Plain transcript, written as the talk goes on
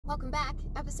Welcome back,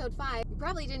 episode 5. You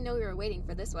probably didn't know we were waiting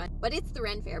for this one, but it's the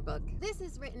Faire book. This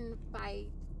is written by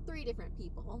 3 different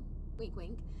people. Wink,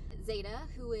 wink. Zeta,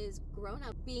 who is grown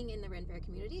up being in the Faire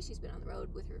community. She's been on the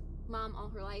road with her mom all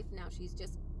her life. Now she's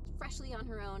just freshly on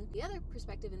her own. The other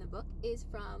perspective in the book is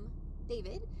from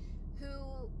David,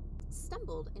 who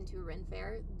stumbled into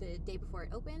Faire the day before it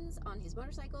opens on his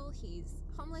motorcycle. He's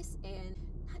homeless and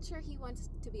not sure he wants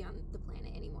to be on the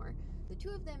planet anymore. The two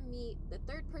of them meet. The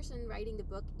third person writing the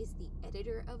book is the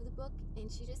editor of the book, and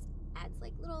she just adds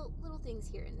like little things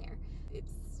here and there.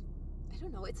 I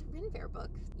don't know, it's a Faire book.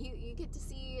 You get to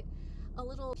see a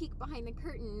little peek behind the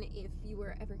curtain if you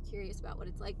were ever curious about what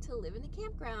it's like to live in a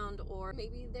campground, or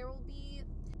maybe there will be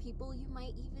people you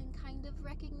might even kind of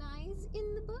recognize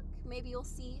in the book. Maybe you'll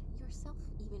see yourself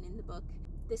even in the book.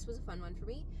 This was a fun one for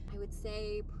me. I would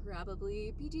say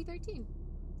probably PG-13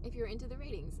 if you're into the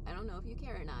ratings. I don't know if you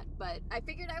care or not, but I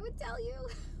figured I would tell you.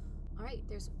 All right,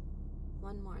 there's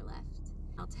one more left.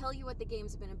 I'll tell you what the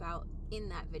game's been about in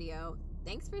that video.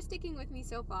 Thanks for sticking with me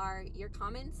so far. Your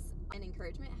comments and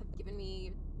encouragement have given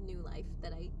me new life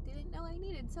that I didn't know I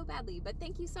needed so badly, but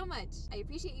thank you so much. I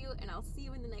appreciate you, and I'll see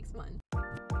you in the next one.